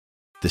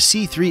The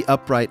C3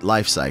 upright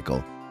life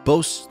cycle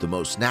boasts the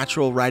most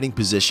natural riding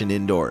position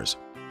indoors.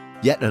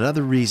 Yet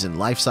another reason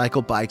life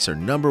cycle bikes are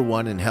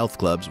 #1 in health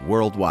clubs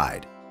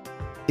worldwide.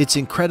 Its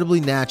incredibly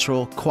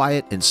natural,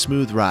 quiet, and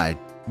smooth ride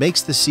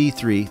makes the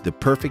C3 the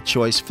perfect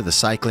choice for the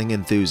cycling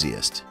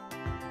enthusiast.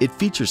 It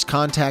features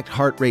contact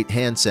heart rate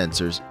hand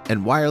sensors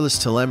and wireless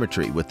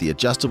telemetry with the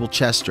adjustable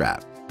chest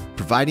strap,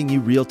 providing you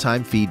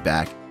real-time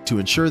feedback to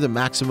ensure the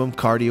maximum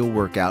cardio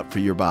workout for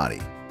your body.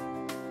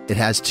 It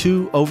has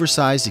 2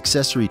 oversized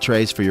accessory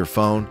trays for your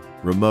phone,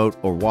 remote,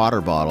 or water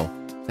bottle,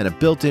 and a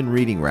built-in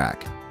reading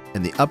rack,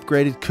 and the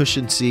upgraded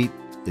cushion seat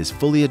is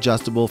fully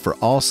adjustable for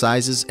all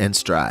sizes and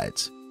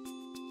strides.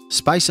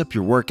 Spice up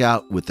your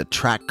workout with the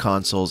track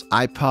console's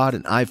iPod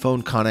and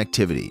iPhone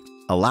connectivity,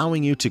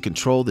 allowing you to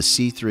control the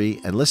C3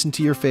 and listen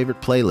to your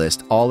favorite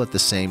playlist all at the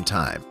same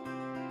time.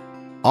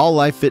 All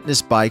Life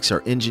Fitness bikes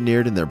are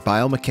engineered in their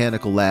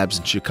biomechanical labs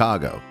in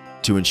Chicago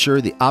to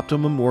ensure the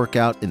optimum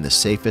workout in the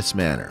safest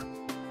manner.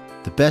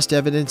 The best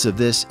evidence of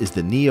this is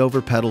the knee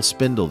over pedal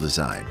spindle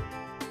design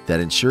that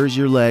ensures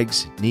your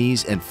legs,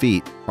 knees, and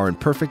feet are in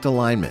perfect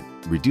alignment,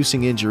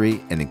 reducing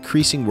injury and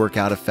increasing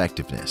workout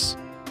effectiveness.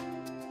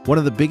 One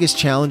of the biggest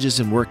challenges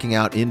in working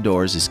out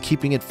indoors is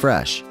keeping it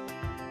fresh.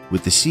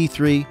 With the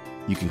C3,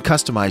 you can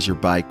customize your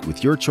bike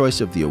with your choice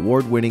of the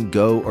award-winning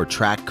Go or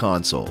Track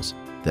consoles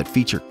that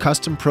feature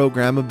custom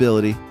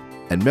programmability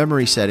and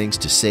memory settings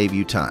to save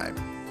you time.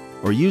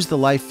 Or use the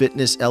Life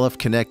Fitness LF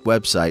Connect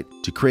website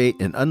to create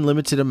an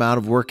unlimited amount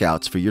of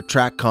workouts for your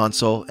track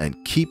console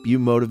and keep you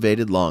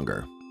motivated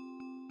longer.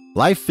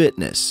 Life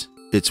Fitness,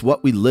 it's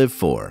what we live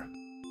for.